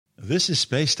This is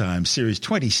Spacetime, Series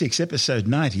 26, Episode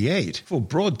 98, for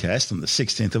broadcast on the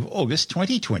 16th of August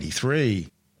 2023.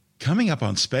 Coming up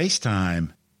on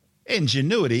Spacetime,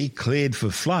 Ingenuity cleared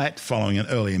for flight following an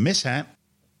earlier mishap,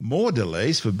 more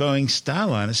delays for Boeing's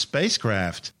Starliner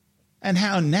spacecraft, and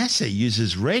how NASA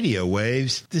uses radio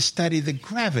waves to study the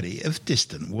gravity of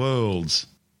distant worlds.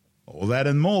 All that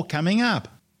and more coming up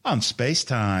on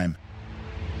Spacetime.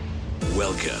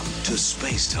 Welcome to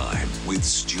Spacetime with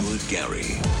Stuart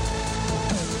Gary.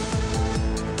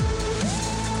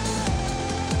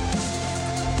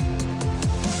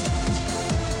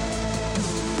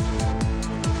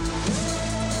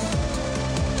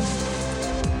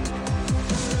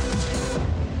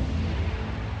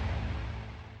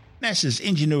 NASA's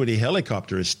Ingenuity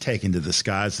helicopter has taken to the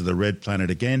skies of the Red Planet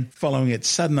again following its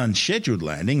sudden unscheduled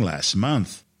landing last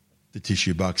month. The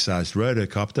tissue box-sized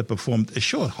rotocopter performed a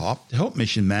short hop to help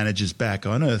mission managers back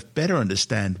on Earth better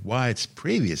understand why its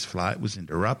previous flight was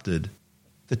interrupted.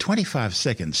 The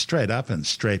 25-second straight up and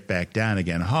straight back down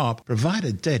again hop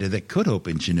provided data that could help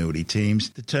Ingenuity teams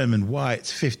determine why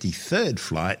its 53rd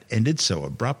flight ended so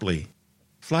abruptly.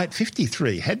 Flight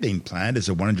 53 had been planned as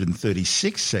a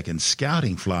 136-second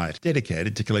scouting flight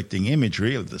dedicated to collecting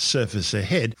imagery of the surface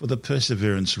ahead for the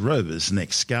Perseverance rover's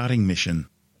next scouting mission.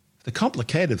 The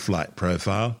complicated flight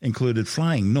profile included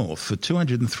flying north for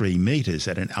 203 metres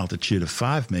at an altitude of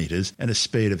 5 metres and a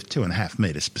speed of 2.5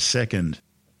 metres per second.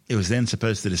 It was then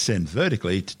supposed to descend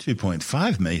vertically to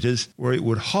 2.5 metres, where it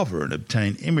would hover and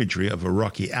obtain imagery of a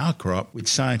rocky outcrop which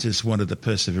scientists wanted the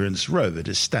Perseverance rover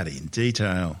to study in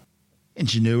detail.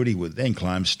 Ingenuity would then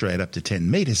climb straight up to 10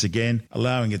 metres again,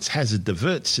 allowing its hazard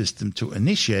divert system to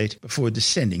initiate before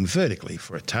descending vertically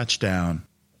for a touchdown.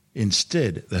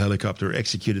 Instead, the helicopter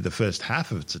executed the first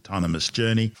half of its autonomous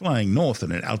journey, flying north at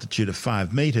an altitude of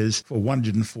 5 metres for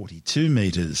 142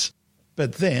 metres.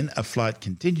 But then a flight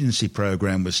contingency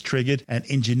program was triggered and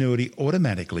Ingenuity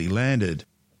automatically landed.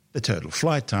 The total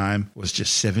flight time was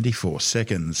just 74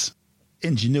 seconds.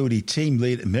 Ingenuity Team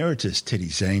Lead Emeritus Teddy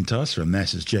Zaintos from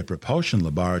NASA's Jet Propulsion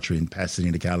Laboratory in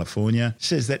Pasadena, California,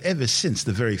 says that ever since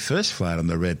the very first flight on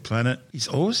the Red Planet, he's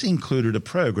always included a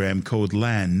program called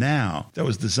Land Now that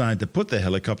was designed to put the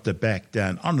helicopter back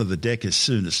down onto the deck as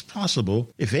soon as possible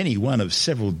if any one of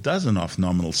several dozen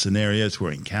off-nominal scenarios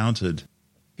were encountered.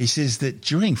 He says that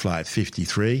during Flight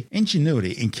 53,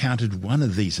 Ingenuity encountered one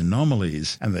of these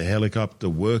anomalies and the helicopter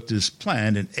worked as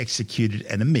planned and executed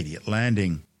an immediate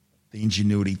landing. The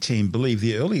Ingenuity team believe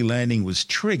the early landing was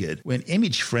triggered when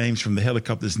image frames from the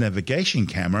helicopter's navigation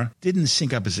camera didn't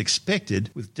sync up as expected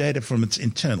with data from its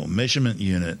internal measurement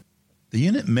unit. The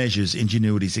unit measures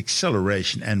Ingenuity's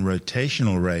acceleration and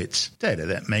rotational rates, data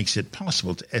that makes it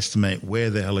possible to estimate where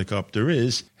the helicopter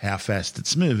is, how fast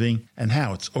it's moving, and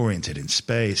how it's oriented in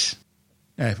space.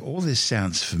 Now, if all this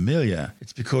sounds familiar,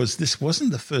 it's because this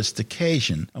wasn't the first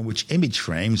occasion on which image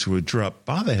frames were dropped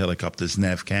by the helicopter's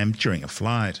navcam during a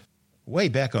flight. Way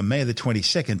back on May the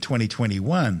 22nd,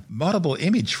 2021, multiple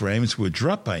image frames were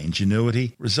dropped by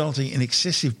Ingenuity, resulting in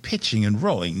excessive pitching and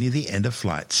rolling near the end of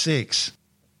Flight 6.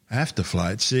 After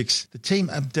Flight 6, the team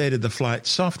updated the flight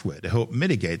software to help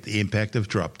mitigate the impact of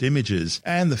dropped images,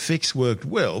 and the fix worked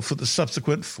well for the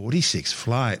subsequent 46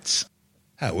 flights.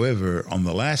 However, on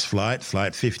the last flight,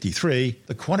 Flight 53,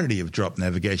 the quantity of dropped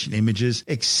navigation images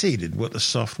exceeded what the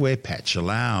software patch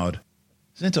allowed.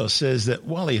 Zentos says that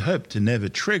while he hoped to never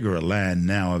trigger a Land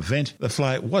Now event, the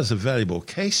flight was a valuable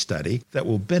case study that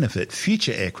will benefit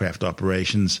future aircraft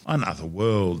operations on other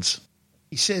worlds.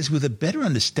 He says with a better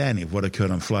understanding of what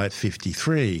occurred on Flight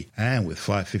 53, and with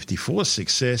Flight 54's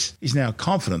success, he's now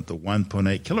confident the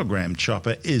 1.8 kilogram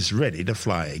chopper is ready to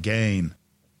fly again.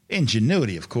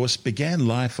 Ingenuity, of course, began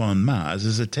life on Mars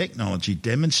as a technology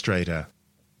demonstrator.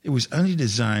 It was only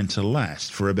designed to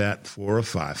last for about 4 or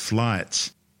 5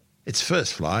 flights. Its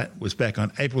first flight was back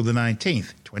on April the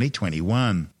 19th,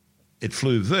 2021. It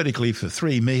flew vertically for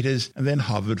 3 metres and then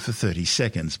hovered for 30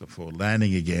 seconds before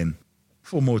landing again.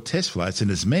 4 more test flights in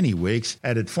as many weeks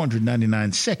added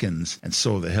 499 seconds and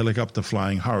saw the helicopter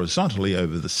flying horizontally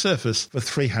over the surface for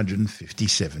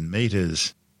 357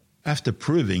 metres. After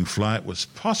proving flight was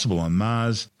possible on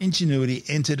Mars, Ingenuity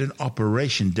entered an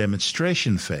operation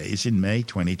demonstration phase in May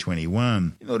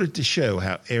 2021 in order to show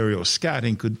how aerial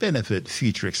scouting could benefit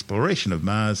future exploration of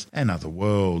Mars and other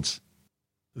worlds.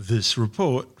 This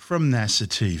report from NASA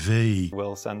TV.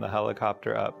 We'll send the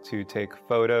helicopter up to take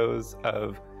photos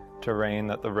of terrain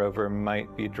that the rover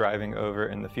might be driving over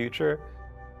in the future.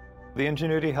 The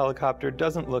Ingenuity helicopter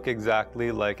doesn't look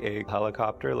exactly like a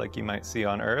helicopter like you might see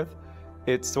on Earth.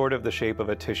 It's sort of the shape of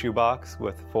a tissue box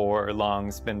with 4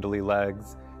 long spindly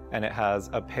legs and it has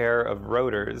a pair of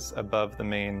rotors above the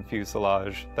main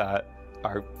fuselage that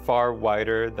are far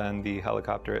wider than the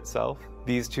helicopter itself.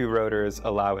 These two rotors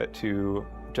allow it to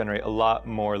generate a lot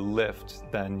more lift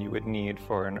than you would need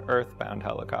for an earthbound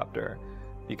helicopter,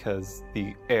 because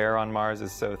the air on Mars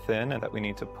is so thin and that we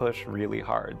need to push really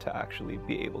hard to actually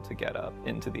be able to get up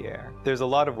into the air. There's a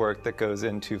lot of work that goes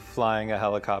into flying a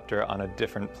helicopter on a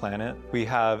different planet. We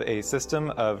have a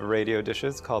system of radio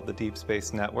dishes called the Deep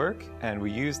Space Network, and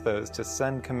we use those to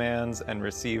send commands and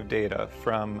receive data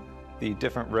from the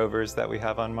different rovers that we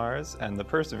have on Mars, and the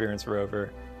Perseverance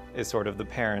rover is sort of the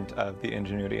parent of the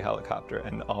Ingenuity helicopter,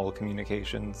 and all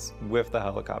communications with the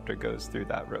helicopter goes through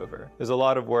that rover. There's a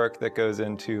lot of work that goes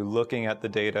into looking at the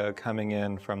data coming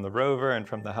in from the rover and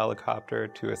from the helicopter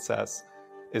to assess,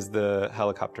 is the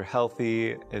helicopter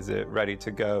healthy? Is it ready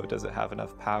to go? Does it have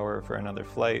enough power for another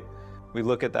flight? We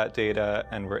look at that data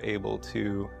and we're able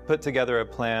to put together a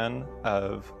plan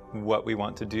of what we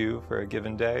want to do for a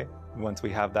given day. Once we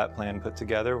have that plan put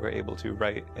together, we're able to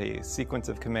write a sequence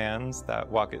of commands that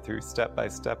walk it through step by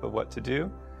step of what to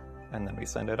do, and then we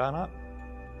send it on up.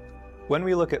 When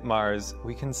we look at Mars,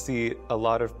 we can see a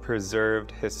lot of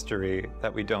preserved history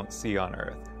that we don't see on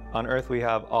Earth. On Earth, we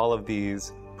have all of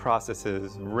these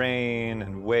processes, rain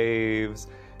and waves,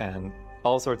 and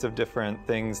all sorts of different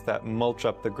things that mulch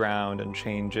up the ground and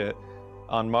change it.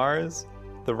 On Mars,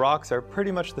 the rocks are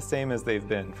pretty much the same as they've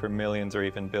been for millions or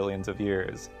even billions of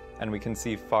years. And we can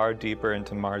see far deeper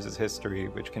into Mars's history,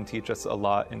 which can teach us a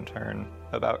lot in turn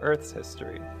about Earth's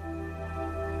history.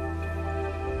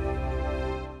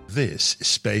 This is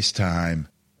Space Time.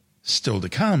 Still to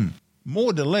come,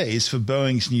 more delays for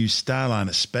Boeing's new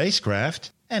Starliner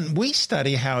spacecraft, and we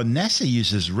study how NASA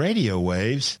uses radio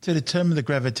waves to determine the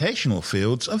gravitational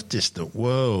fields of distant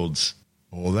worlds.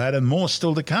 All that and more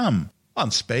still to come on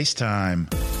Space Time.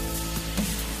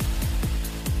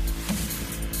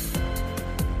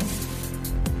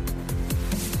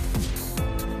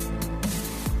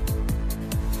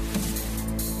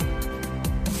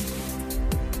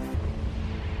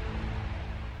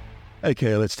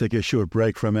 Okay, let's take a short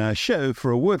break from our show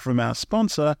for a word from our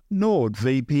sponsor,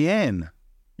 NordVPN.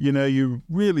 You know, you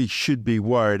really should be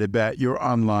worried about your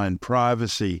online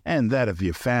privacy and that of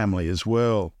your family as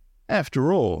well.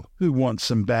 After all, who wants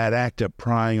some bad actor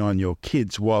prying on your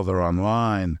kids while they're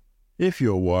online? If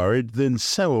you're worried, then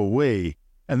so are we.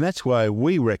 And that's why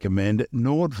we recommend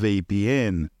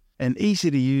NordVPN, an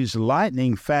easy-to-use,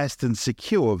 lightning-fast and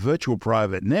secure virtual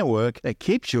private network that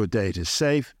keeps your data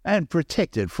safe and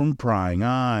protected from prying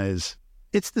eyes.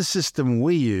 It's the system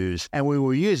we use, and we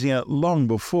were using it long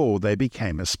before they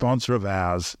became a sponsor of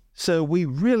ours. So we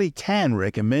really can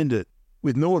recommend it.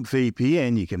 With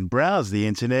NordVPN, you can browse the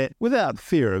internet without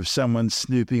fear of someone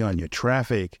snooping on your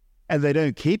traffic. And they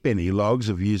don't keep any logs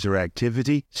of user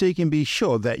activity, so you can be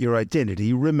sure that your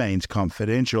identity remains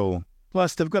confidential.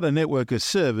 Plus, they've got a network of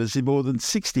servers in more than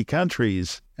 60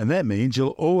 countries, and that means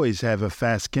you'll always have a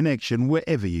fast connection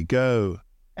wherever you go.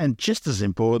 And just as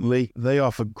importantly, they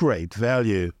offer great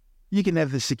value. You can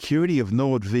have the security of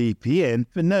NordVPN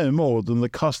for no more than the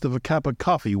cost of a cup of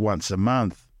coffee once a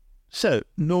month. So,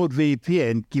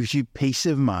 NordVPN gives you peace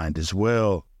of mind as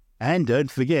well. And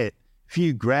don't forget, if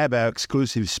you grab our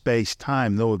exclusive Space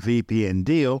Time NordVPN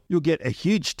deal, you'll get a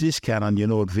huge discount on your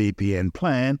NordVPN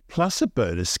plan, plus a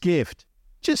bonus gift.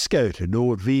 Just go to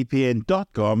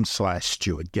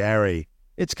nordvpn.com/StuartGary.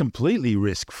 It's completely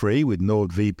risk-free with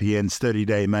NordVPN's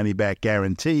 30-day money-back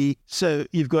guarantee, so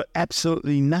you've got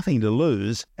absolutely nothing to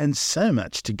lose and so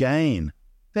much to gain.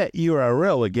 That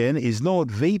URL again is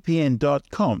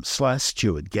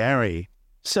nordvpn.com/StuartGary.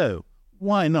 So,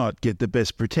 why not get the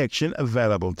best protection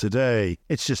available today?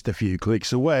 It's just a few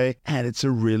clicks away, and it's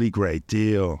a really great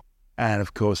deal. And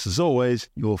of course, as always,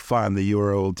 you'll find the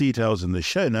URL details in the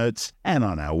show notes and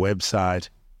on our website.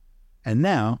 And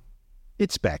now,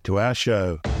 it's back to our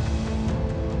show.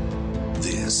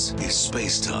 This is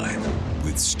Space Time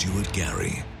with Stuart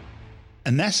Gary. A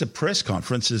NASA press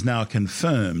conference has now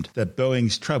confirmed that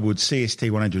Boeing's troubled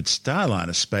CST-100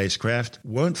 Starliner spacecraft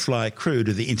won't fly crew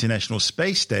to the International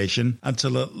Space Station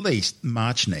until at least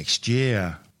March next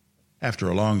year. After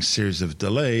a long series of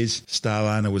delays,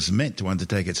 Starliner was meant to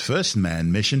undertake its first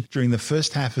manned mission during the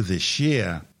first half of this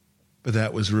year, but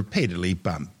that was repeatedly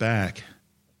bumped back.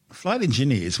 Flight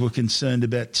engineers were concerned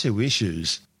about two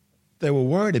issues. They were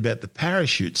worried about the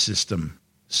parachute system.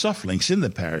 Soft links in the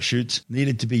parachutes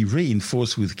needed to be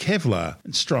reinforced with Kevlar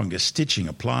and stronger stitching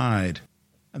applied.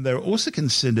 And they were also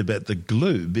concerned about the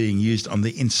glue being used on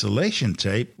the insulation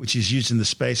tape, which is used in the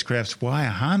spacecraft's wire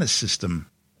harness system.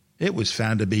 It was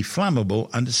found to be flammable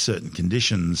under certain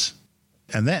conditions.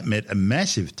 and that meant a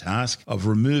massive task of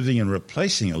removing and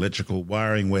replacing electrical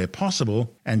wiring where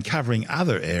possible and covering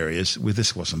other areas where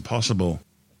this wasn't possible.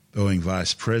 Boeing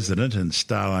Vice President and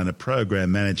Starliner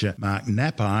Program Manager Mark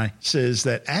Napai says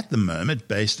that at the moment,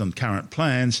 based on current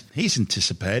plans, he's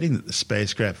anticipating that the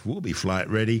spacecraft will be flight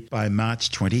ready by March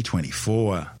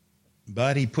 2024.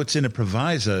 But he puts in a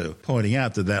proviso, pointing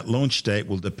out that launch date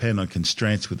will depend on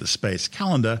constraints with the space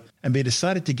calendar and be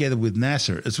decided together with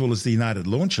NASA as well as the United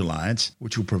Launch Alliance,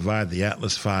 which will provide the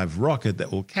Atlas V rocket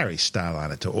that will carry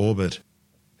Starliner to orbit.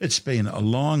 It's been a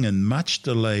long and much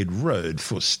delayed road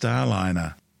for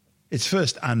Starliner. Its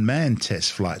first unmanned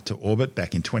test flight to orbit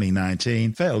back in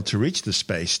 2019 failed to reach the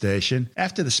space station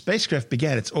after the spacecraft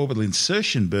began its orbital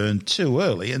insertion burn too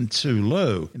early and too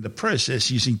low, in the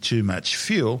process using too much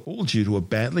fuel, all due to a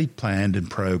badly planned and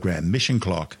programmed mission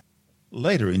clock.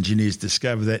 Later, engineers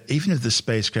discovered that even if the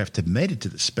spacecraft had made it to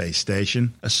the space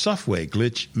station, a software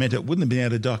glitch meant it wouldn't have been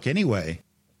able to dock anyway.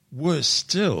 Worse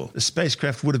still, the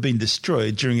spacecraft would have been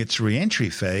destroyed during its re-entry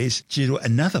phase due to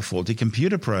another faulty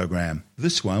computer program.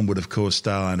 This one would have caused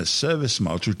Starliner's service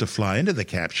module to fly into the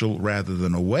capsule rather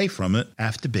than away from it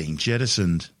after being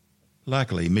jettisoned.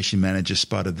 Luckily, mission managers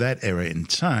spotted that error in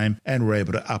time and were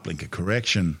able to uplink a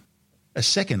correction. A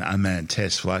second unmanned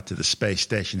test flight to the space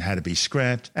station had to be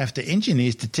scrapped after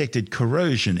engineers detected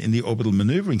corrosion in the orbital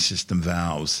maneuvering system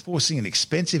valves, forcing an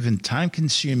expensive and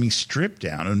time-consuming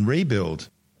strip-down and rebuild.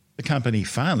 The company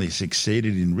finally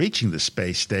succeeded in reaching the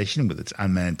space station with its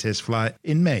unmanned test flight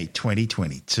in May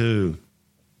 2022.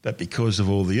 But because of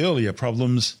all the earlier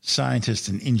problems, scientists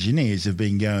and engineers have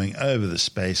been going over the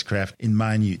spacecraft in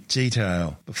minute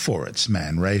detail before it's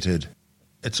man-rated.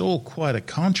 It's all quite a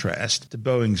contrast to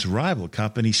Boeing's rival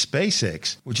company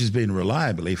SpaceX, which has been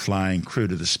reliably flying crew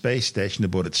to the space station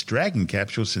aboard its Dragon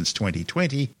capsule since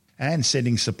 2020 and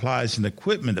sending supplies and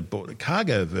equipment aboard a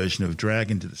cargo version of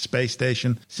Dragon to the space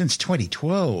station since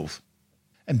 2012.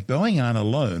 And Boeing aren't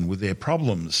alone with their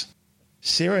problems.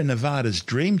 Sierra Nevada's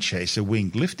Dream Chaser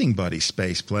winged lifting body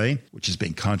spaceplane, which has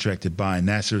been contracted by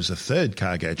NASA as a third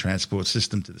cargo transport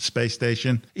system to the space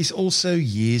station, is also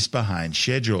years behind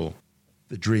schedule.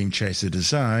 The Dream Chaser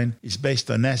design is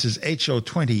based on NASA's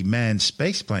HL-20 manned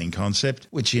spaceplane concept,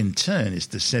 which in turn is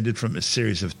descended from a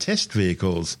series of test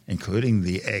vehicles, including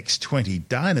the X-20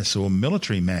 Dinosaur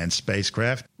military manned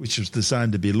spacecraft, which was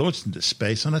designed to be launched into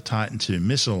space on a Titan II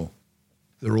missile.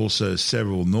 There are also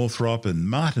several Northrop and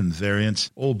Martin variants,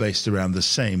 all based around the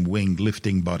same winged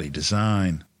lifting body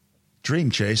design.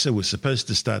 Dream Chaser was supposed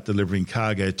to start delivering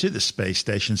cargo to the space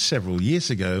station several years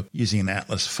ago using an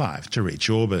Atlas V to reach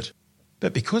orbit.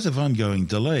 But because of ongoing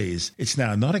delays, it's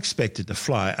now not expected to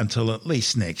fly until at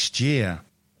least next year.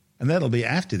 And that'll be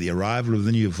after the arrival of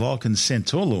the new Vulcan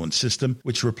Centaur launch system,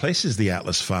 which replaces the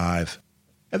Atlas V.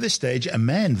 At this stage, a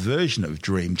manned version of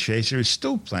Dream Chaser is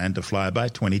still planned to fly by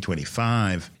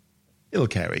 2025. It'll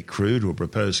carry crew to a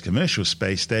proposed commercial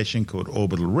space station called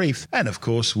Orbital Reef, and of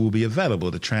course will be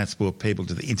available to transport people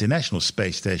to the International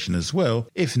Space Station as well,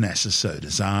 if NASA so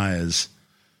desires.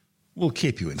 We'll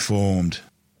keep you informed.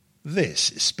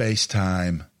 This is Space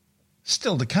Time.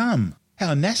 Still to come,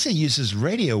 how NASA uses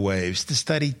radio waves to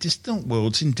study distant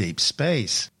worlds in deep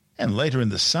space. And later in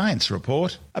the science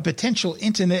report, a potential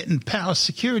internet and power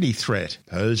security threat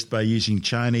posed by using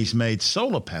Chinese-made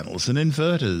solar panels and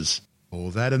inverters. All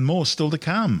that and more still to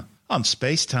come on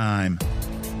Space Time.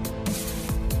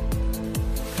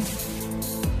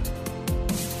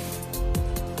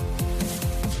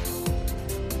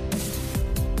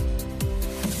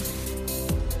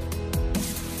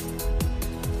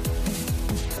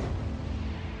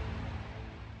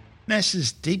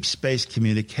 NASA's Deep Space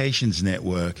Communications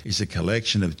Network is a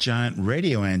collection of giant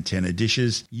radio antenna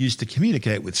dishes used to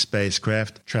communicate with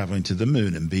spacecraft traveling to the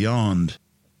Moon and beyond.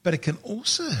 But it can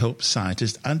also help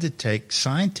scientists undertake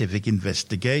scientific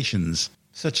investigations,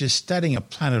 such as studying a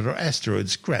planet or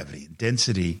asteroid's gravity and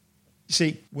density. You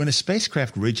see, when a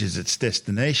spacecraft reaches its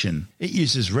destination, it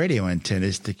uses radio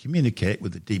antennas to communicate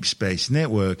with the Deep Space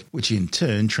Network, which in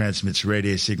turn transmits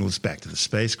radio signals back to the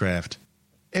spacecraft.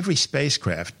 Every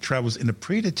spacecraft travels in a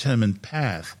predetermined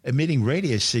path, emitting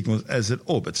radio signals as it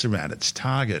orbits around its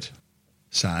target.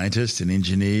 Scientists and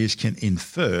engineers can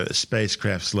infer a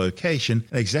spacecraft's location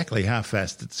and exactly how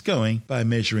fast it's going by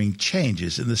measuring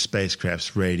changes in the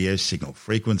spacecraft's radio signal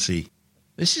frequency.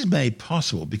 This is made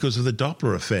possible because of the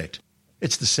Doppler effect.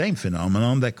 It's the same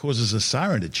phenomenon that causes a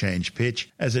siren to change pitch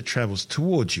as it travels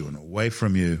towards you and away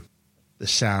from you. The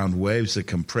sound waves are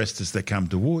compressed as they come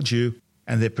towards you,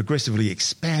 and they're progressively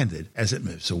expanded as it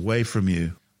moves away from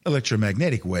you.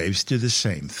 Electromagnetic waves do the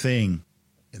same thing.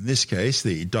 In this case,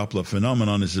 the Doppler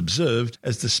phenomenon is observed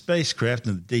as the spacecraft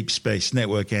and the Deep Space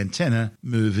Network antenna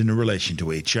move in relation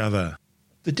to each other.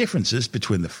 The differences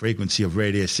between the frequency of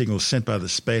radio signals sent by the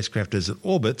spacecraft as it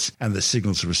orbits and the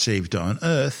signals received on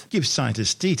Earth give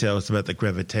scientists details about the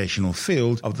gravitational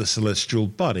field of the celestial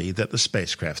body that the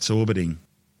spacecraft's orbiting.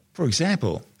 For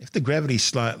example, if the gravity is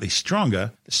slightly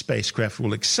stronger, the spacecraft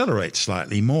will accelerate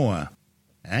slightly more.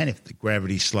 And if the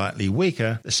gravity is slightly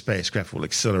weaker, the spacecraft will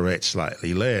accelerate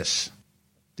slightly less.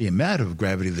 The amount of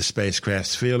gravity the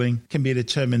spacecraft's feeling can be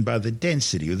determined by the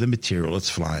density of the material it's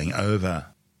flying over.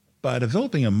 By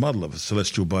developing a model of a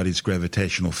celestial body's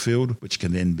gravitational field, which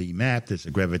can then be mapped as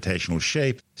a gravitational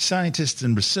shape, scientists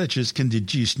and researchers can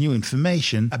deduce new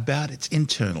information about its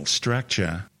internal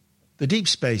structure. The Deep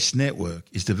Space Network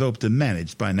is developed and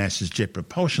managed by NASA's Jet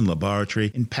Propulsion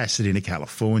Laboratory in Pasadena,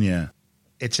 California.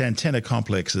 Its antenna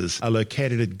complexes are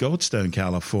located at Goldstone,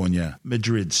 California,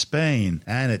 Madrid, Spain,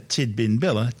 and at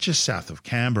Tidbinbilla, just south of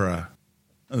Canberra.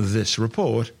 This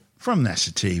report from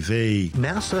NASA TV.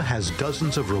 NASA has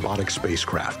dozens of robotic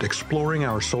spacecraft exploring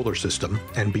our solar system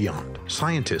and beyond.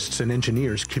 Scientists and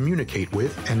engineers communicate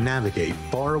with and navigate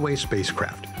faraway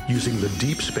spacecraft using the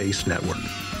Deep Space Network,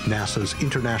 NASA's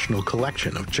international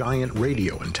collection of giant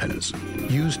radio antennas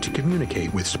used to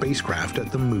communicate with spacecraft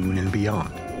at the Moon and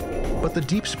beyond. But the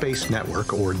Deep Space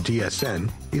Network, or DSN,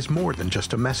 is more than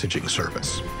just a messaging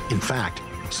service. In fact,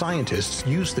 scientists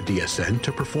use the DSN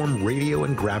to perform radio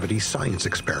and gravity science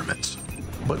experiments.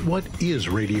 But what is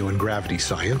radio and gravity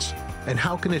science, and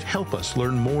how can it help us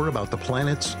learn more about the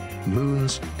planets,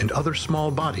 moons, and other small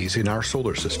bodies in our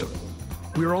solar system?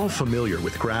 We're all familiar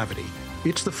with gravity.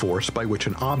 It's the force by which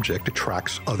an object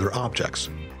attracts other objects,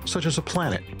 such as a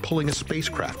planet pulling a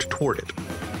spacecraft toward it.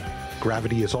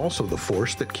 Gravity is also the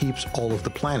force that keeps all of the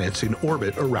planets in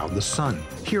orbit around the Sun.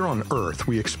 Here on Earth,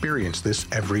 we experience this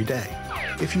every day.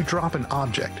 If you drop an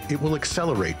object, it will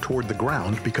accelerate toward the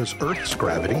ground because Earth's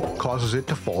gravity causes it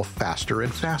to fall faster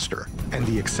and faster, and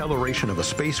the acceleration of a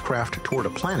spacecraft toward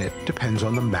a planet depends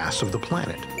on the mass of the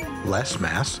planet. Less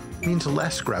mass means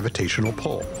less gravitational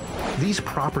pull. These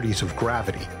properties of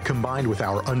gravity, combined with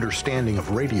our understanding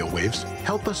of radio waves,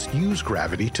 help us use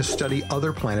gravity to study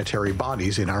other planetary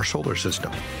bodies in our solar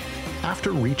system.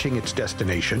 After reaching its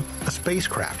destination, a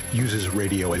spacecraft uses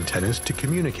radio antennas to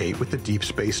communicate with the Deep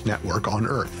Space Network on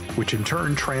Earth, which in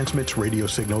turn transmits radio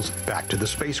signals back to the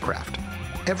spacecraft.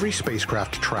 Every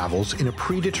spacecraft travels in a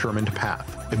predetermined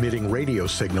path, emitting radio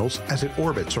signals as it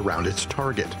orbits around its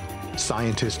target.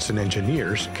 Scientists and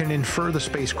engineers can infer the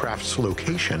spacecraft's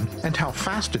location and how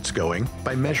fast it's going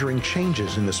by measuring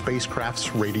changes in the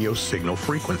spacecraft's radio signal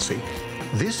frequency.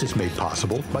 This is made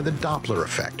possible by the Doppler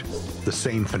effect, the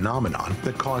same phenomenon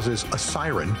that causes a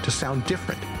siren to sound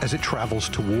different as it travels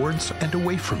towards and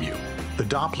away from you. The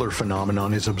Doppler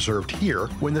phenomenon is observed here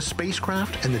when the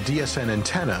spacecraft and the DSN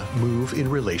antenna move in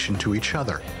relation to each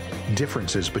other.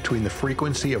 Differences between the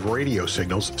frequency of radio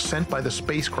signals sent by the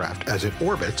spacecraft as it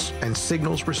orbits and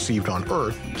signals received on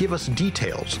Earth give us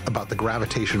details about the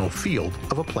gravitational field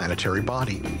of a planetary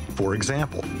body. For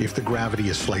example, if the gravity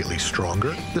is slightly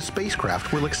stronger, the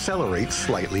spacecraft will accelerate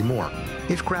slightly more.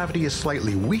 If gravity is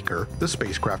slightly weaker, the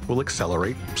spacecraft will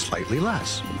accelerate slightly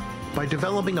less. By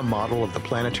developing a model of the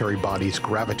planetary body's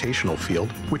gravitational field,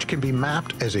 which can be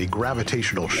mapped as a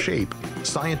gravitational shape,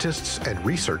 scientists and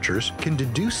researchers can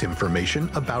deduce information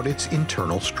about its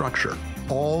internal structure,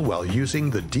 all while using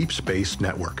the Deep Space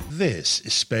Network. This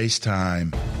is Space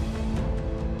Time.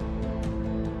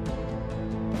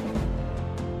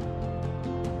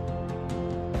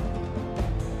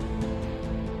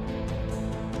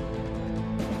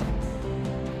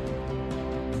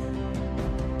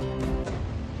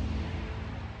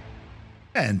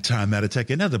 And time now to take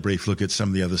another brief look at some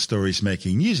of the other stories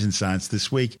making news in science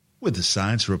this week with the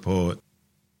Science Report.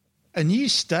 A new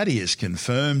study has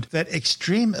confirmed that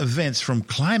extreme events from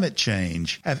climate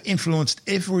change have influenced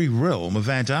every realm of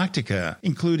Antarctica,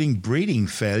 including breeding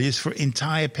failures for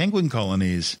entire penguin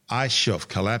colonies, ice shelf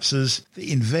collapses,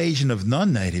 the invasion of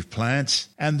non-native plants,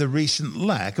 and the recent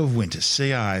lack of winter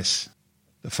sea ice.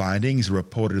 The findings,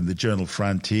 reported in the journal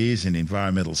Frontiers in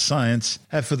Environmental Science,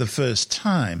 have for the first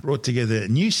time brought together a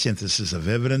new synthesis of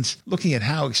evidence looking at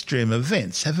how extreme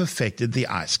events have affected the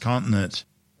ice continent.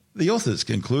 The authors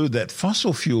conclude that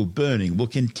fossil fuel burning will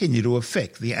continue to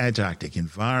affect the Antarctic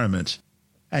environment,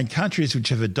 and countries which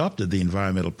have adopted the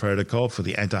Environmental Protocol for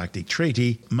the Antarctic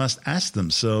Treaty must ask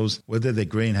themselves whether their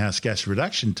greenhouse gas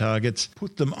reduction targets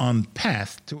put them on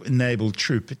path to enable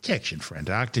true protection for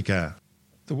Antarctica.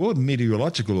 The World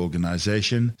Meteorological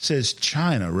Organization says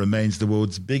China remains the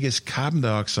world's biggest carbon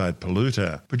dioxide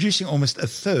polluter, producing almost a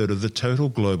third of the total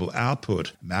global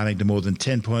output, amounting to more than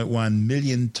 10.1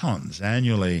 million tonnes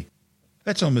annually.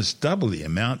 That's almost double the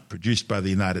amount produced by the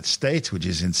United States, which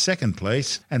is in second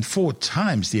place, and 4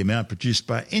 times the amount produced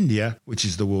by India, which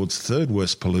is the world's third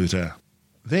worst polluter.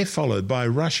 They're followed by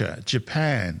Russia,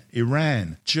 Japan,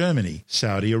 Iran, Germany,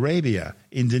 Saudi Arabia,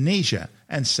 Indonesia,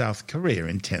 and South Korea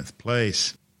in 10th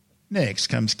place. Next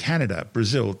comes Canada,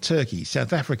 Brazil, Turkey,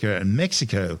 South Africa, and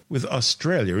Mexico, with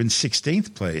Australia in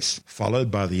 16th place,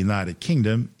 followed by the United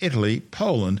Kingdom, Italy,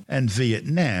 Poland, and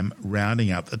Vietnam,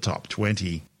 rounding out the top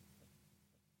 20.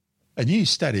 A new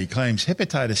study claims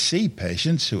hepatitis C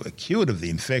patients who are cured of the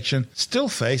infection still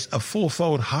face a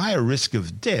 4-fold higher risk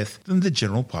of death than the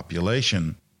general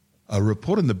population. A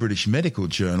report in the British Medical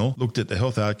Journal looked at the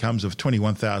health outcomes of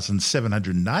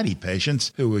 21,790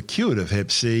 patients who were cured of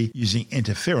Hep C using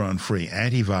interferon-free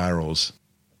antivirals.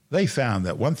 They found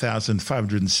that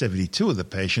 1,572 of the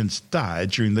patients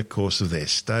died during the course of their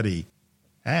study.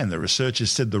 And the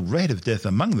researchers said the rate of death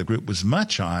among the group was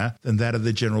much higher than that of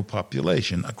the general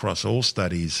population across all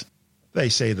studies. They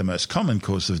say the most common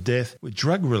cause of death was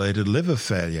drug-related liver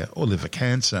failure or liver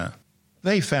cancer.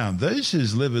 They found those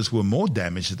whose livers were more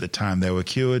damaged at the time they were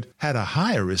cured had a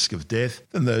higher risk of death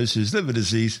than those whose liver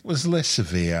disease was less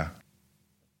severe.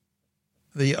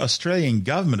 The Australian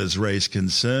government has raised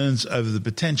concerns over the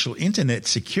potential internet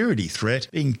security threat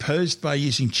being posed by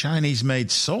using Chinese-made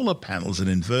solar panels and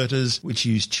inverters which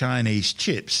use Chinese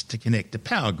chips to connect to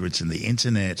power grids and the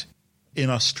internet. In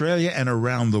Australia and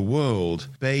around the world,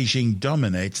 Beijing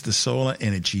dominates the solar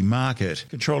energy market,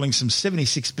 controlling some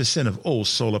 76% of all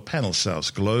solar panel sales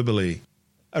globally.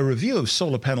 A review of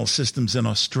solar panel systems in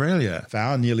Australia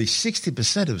found nearly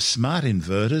 60% of smart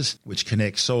inverters, which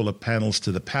connect solar panels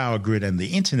to the power grid and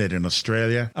the internet in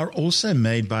Australia, are also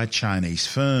made by Chinese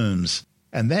firms.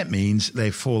 And that means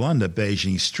they fall under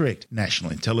Beijing's strict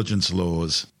national intelligence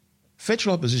laws.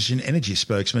 Federal opposition energy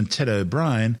spokesman Ted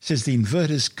O'Brien says the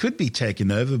inverters could be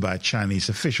taken over by Chinese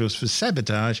officials for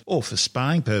sabotage or for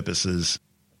spying purposes.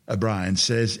 O'Brien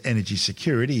says energy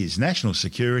security is national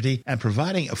security, and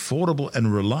providing affordable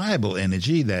and reliable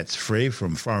energy that's free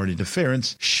from foreign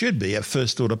interference should be a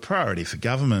first-order priority for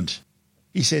government.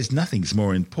 He says nothing's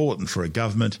more important for a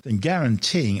government than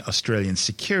guaranteeing Australian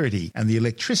security, and the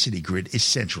electricity grid is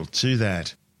central to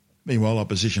that. Meanwhile,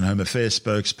 Opposition Home Affairs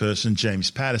spokesperson James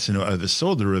Patterson, who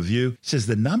oversaw the review, says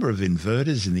the number of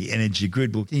inverters in the energy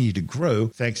grid will continue to grow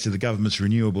thanks to the government's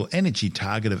renewable energy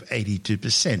target of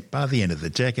 82% by the end of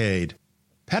the decade.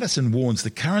 Patterson warns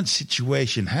the current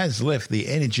situation has left the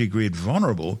energy grid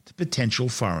vulnerable to potential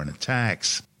foreign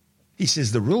attacks. He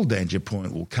says the real danger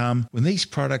point will come when these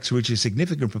products reach a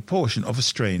significant proportion of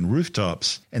Australian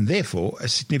rooftops, and therefore a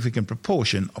significant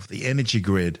proportion of the energy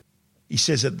grid. He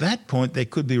says at that point they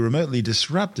could be remotely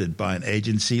disrupted by an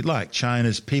agency like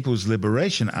China's People's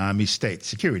Liberation Army State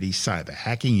Security Cyber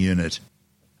Hacking Unit.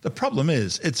 The problem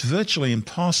is it's virtually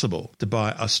impossible to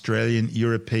buy Australian,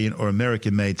 European or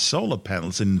American-made solar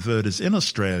panels and inverters in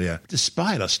Australia,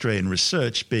 despite Australian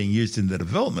research being used in the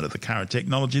development of the current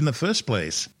technology in the first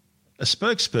place. A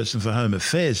spokesperson for Home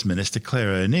Affairs Minister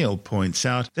Claire O'Neill points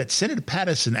out that Senator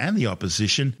Patterson and the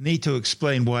opposition need to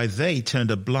explain why they turned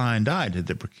a blind eye to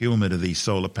the procurement of these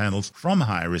solar panels from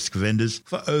high-risk vendors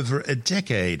for over a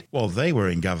decade while they were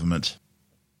in government.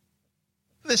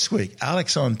 This week,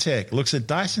 Alex on Tech looks at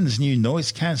Dyson's new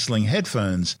noise-cancelling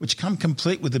headphones, which come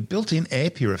complete with a built-in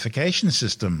air purification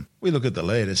system. We look at the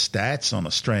latest stats on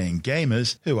Australian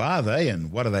gamers, who are they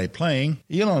and what are they playing,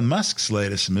 Elon Musk's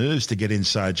latest moves to get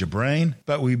inside your brain,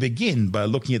 but we begin by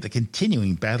looking at the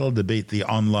continuing battle to beat the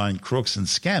online crooks and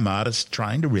scam artists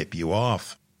trying to rip you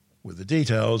off. With the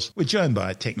details, we're joined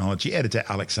by technology editor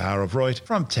Alex Zaharov-Reutt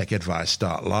from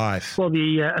TechAdvice.life. Well,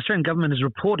 the Australian government is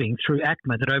reporting through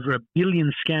ACMA that over 1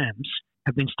 billion scams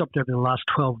have been stopped over the last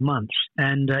 12 months.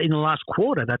 And in the last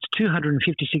quarter, that's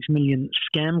 256 million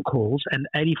scam calls and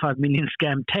 85 million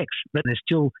scam texts, but they're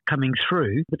still coming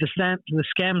through. But the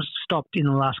scams stopped in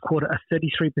the last quarter are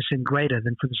 33% greater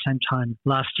than for the same time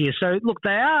last year. So, look, they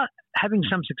are having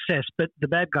some success, but the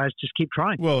bad guys just keep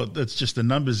trying. Well, it's just a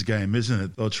numbers game, isn't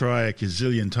it? They'll try a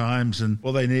gazillion times, and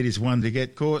all they need is one to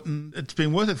get caught, and it's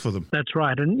been worth it for them. That's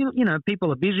right. And, you know,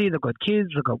 people are busy. They've got kids.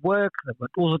 They've got work. They've got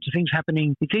all sorts of things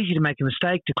happening. It's easy to make a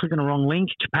mistake, to click on a wrong link,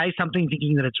 to pay something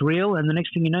thinking that it's real, and the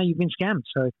next thing you know, you've been scammed.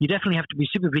 So you definitely have to be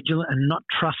super vigilant and not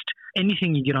trust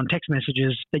anything you get on text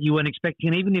messages that you weren't expecting.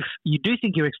 And even if you do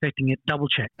think you're expecting it, double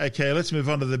check. Okay, let's move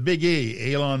on to the big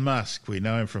E, Elon Musk. We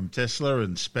know him from Tesla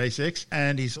and SpaceX,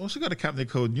 and he's also got a company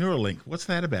called Neuralink. What's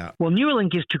that about? Well,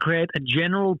 Neuralink is to create a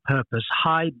general purpose,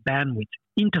 high bandwidth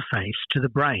interface to the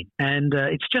brain. And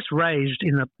it's just raised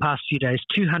in the past few days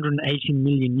 $280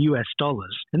 million US.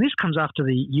 And this comes after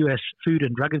the US Food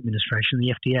and Drug Administration,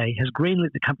 the FDA, has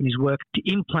greenlit the company's work to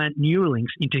implant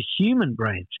Neuralinks into human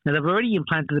brains. Now, they've already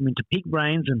implanted them into pig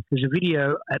brains, and there's a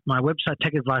video at my website,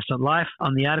 techadvice.life,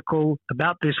 on the article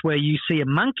about this where you see a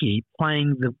monkey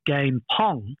playing the game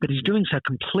Pong, but he's doing so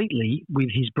completely with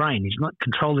his brain. He's not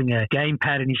controlling a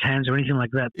gamepad in his hands or anything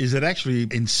like that. Is it actually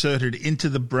inserted into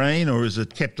the brain, or is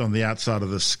it kept on the outside of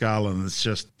the skull and it's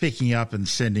just picking up and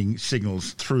sending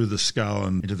signals through the skull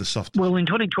and into the soft tissue? Well, in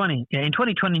 2020,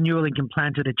 Neuralink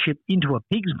implanted a chip into a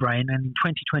pig's brain, and in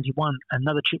 2021,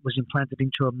 another chip was implanted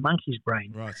into a monkey's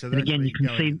brain. Right, so and again, you can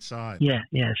see inside. Yeah.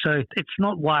 So it's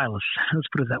not wireless. Let's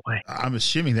put it that way. I'm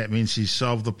assuming that means he's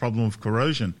solved the problem of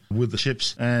corrosion with the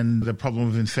chips and the problem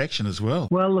of infection as well.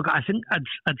 Well, look, I think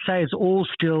I'd say it's all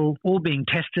being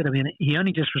tested. I mean, he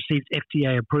only just received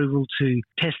FDA approval to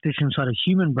test this inside of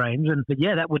human brains, but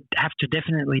yeah, that would have to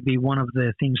definitely be one of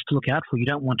the things to look out for. You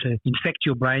don't want to infect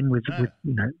your brain with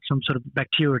some sort of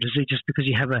bacteria or disease just because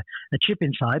you have a chip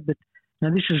inside. But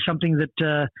this is something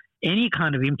that any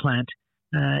kind of implant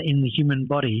in the human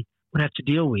body would have to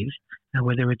deal with.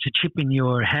 Whether it's a chip in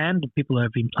your hand, people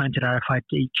have implanted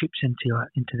RFID chips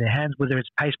into their hands, whether it's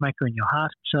a pacemaker in your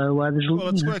heart. So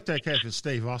it's worked okay for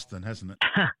Steve Austin, hasn't it?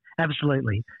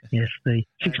 Absolutely. Yes, the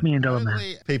 $6 million man.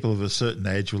 People of a certain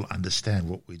age will understand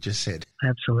what we just said.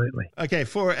 Absolutely. Okay,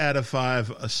 4 out of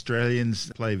 5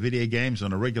 Australians play video games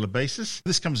on a regular basis.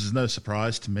 This comes as no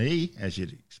surprise to me, as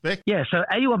you'd expect. Yeah, so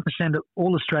 81% of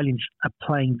all Australians are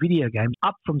playing video games,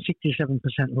 up from 67%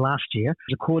 last year,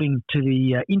 according to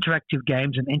the Interactive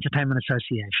Games and Entertainment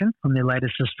Association from their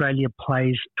latest Australia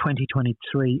Plays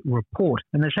 2023 report.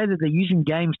 And they say that they're using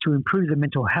games to improve their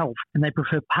mental health, and they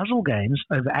prefer puzzle games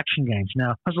over action games.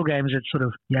 Now, puzzle games, it's sort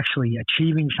of you're actually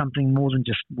achieving something more than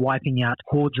just wiping out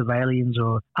hordes of aliens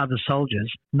or other soldiers.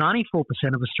 94%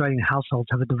 of Australian households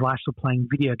have a device for playing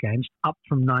video games, up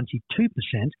from 92%.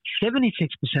 76%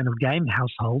 of game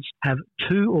households have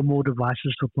 2 or more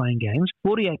devices for playing games.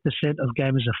 48% of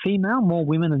gamers are female. More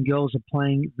women and girls are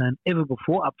playing than ever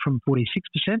before, up from 46%.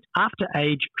 After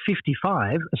age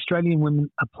 55, Australian women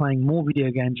are playing more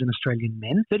video games than Australian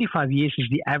men. 35 years is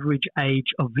the average age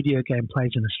of video game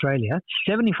players in Australia.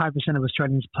 75% of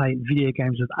Australians play video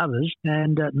games with others,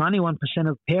 and 91%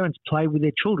 of parents play with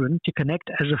their children to connect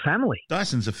as a family.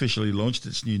 Dyson's officially launched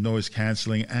its new noise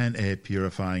cancelling and air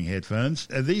purifying headphones.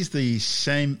 Are these the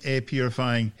same air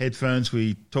purifying headphones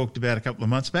we talked about a couple of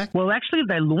months back? Well, actually,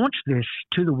 they launched this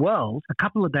to the world a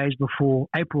couple of days before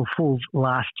April Fool's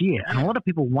last year, and a lot of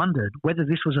people wondered whether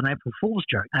this was an April Fool's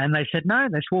joke. And they said no,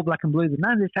 they swore black and blue that no,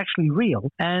 it's actually real.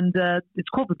 And it's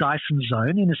called the Dyson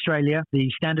Zone in Australia. The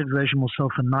standard version will sell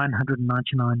for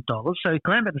 $999, so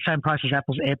around about the same price as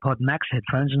Apple's AirPod Max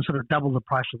headphones and sort of double the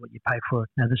price of what you pay for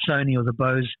the Sony or the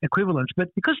Bose equivalents. But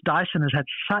because Dyson has had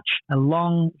such a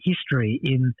long history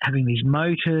in having these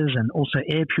motors and also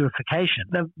air purification,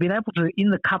 they've been able to,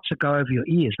 in the cups that go over your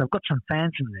ears, they've got some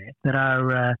fans in there that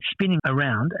are spinning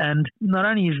around, and not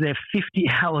only is there 50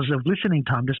 hours of listening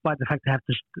time, despite the fact they have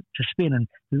to spin, and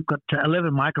we've got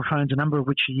 11 microphones, a number of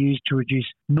which are used to reduce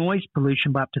noise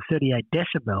pollution by up to 38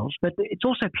 decibels, but it's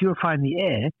also purifying the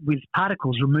air with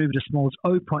particles removed as small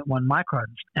as 0.1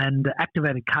 microns, and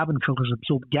activated carbon filters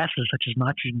absorb gases such as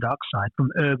nitrogen dioxide from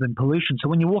urban pollution. So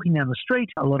when you're walking down the street,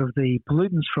 a lot of the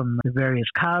pollutants from the various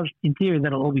cars, in theory,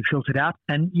 that'll all be filtered out,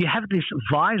 and you have this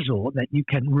visor that you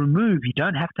can remove. You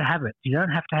don't have to have it. You don't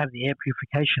have to have the air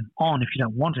purification on if you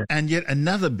don't want it. And yet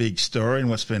another big story, and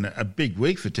what's been a big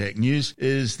week for tech news,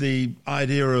 is the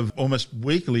idea of almost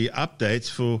weekly updates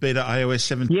for beta iOS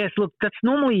 7. Yes, look, that's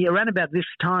normally around about this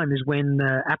time is when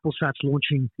Apple starts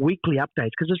launching weekly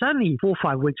updates, because there's only 4 or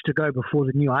 5 weeks to go before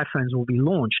the new iPhones will be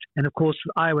launched. And of course,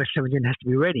 iOS 17 has to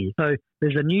be ready. So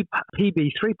there's a new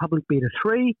PB3, Public Beta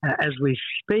 3, as we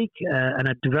speak, and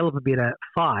a Developer Beta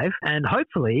 5. And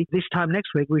hopefully, this time next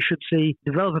week, we should see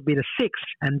Developer Beta 6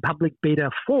 and Public Beta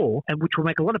 4, and which will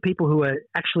make a lot of people who are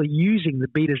actually using the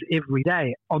betas every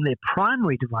day on their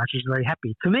primary devices very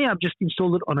happy. For me, I've just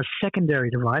installed it on a secondary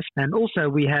device. And also,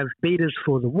 we have betas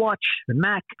for the Watch, the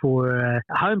Mac, for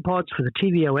HomePods, for the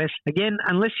tvOS. Again,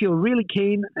 unless you're really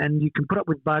keen and you can put up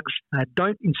with bugs,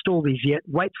 don't install these yet.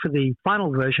 Wait for the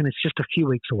final version. It's just a few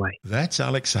weeks away. That's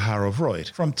Alex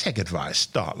Zaharov-Reutt from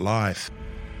techadvice.life.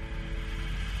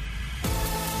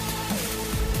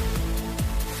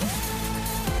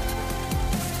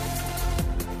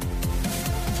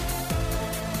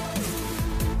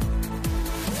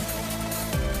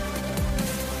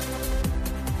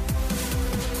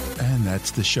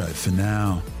 that's the show for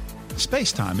now.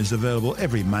 Spacetime is available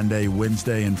every Monday,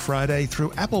 Wednesday and Friday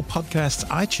through Apple Podcasts,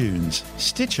 iTunes,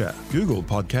 Stitcher, Google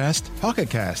Podcast, Pocket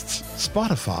Casts,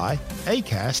 Spotify,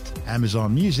 Acast,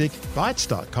 Amazon Music,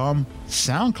 Bytes.com,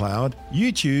 SoundCloud,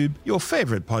 YouTube, your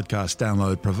favourite podcast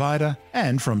download provider,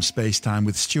 and from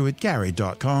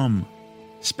spacetimewithstuartgary.com.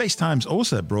 Spacetime's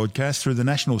also broadcast through the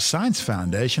National Science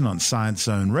Foundation on Science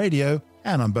Zone Radio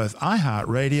and on both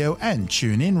iHeartRadio and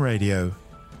TuneIn Radio.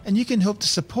 And you can help to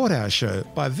support our show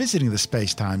by visiting the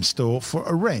Spacetime store for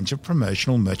a range of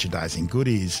promotional merchandising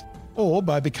goodies, or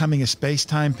by becoming a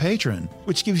Spacetime patron,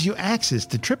 which gives you access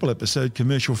to triple-episode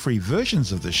commercial-free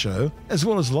versions of the show, as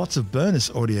well as lots of bonus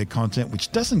audio content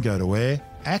which doesn't go to air,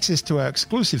 access to our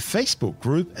exclusive Facebook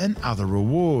group, and other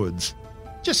rewards.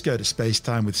 Just go to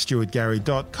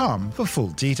spacetimewithstuartgary.com for full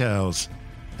details.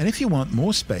 And if you want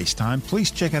more Spacetime, please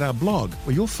check out our blog,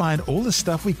 where you'll find all the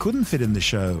stuff we couldn't fit in the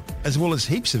show, as well as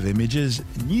heaps of images,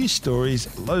 news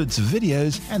stories, loads of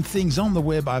videos, and things on the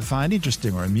web I find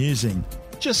interesting or amusing.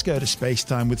 Just go to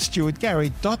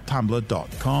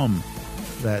spacetimewithstuartgary.tumblr.com.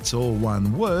 That's all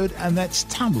one word, and that's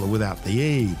Tumblr without the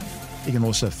E. You can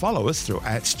also follow us through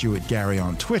 @StuartGary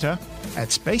on Twitter,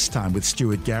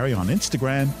 @SpaceTimeWithStuartGary on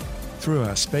Instagram, through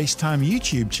our Spacetime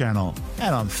YouTube channel,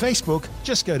 and on Facebook,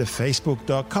 just go to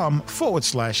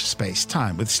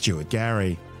facebook.com/Spacetime with Stuart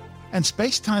Gary. And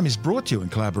Spacetime is brought to you in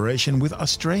collaboration with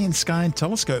Australian Sky and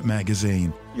Telescope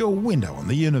magazine, your window on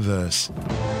the universe.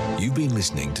 You've been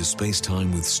listening to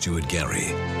Spacetime with Stuart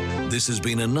Gary. This has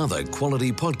been another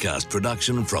quality podcast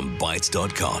production from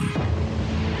Bytes.com.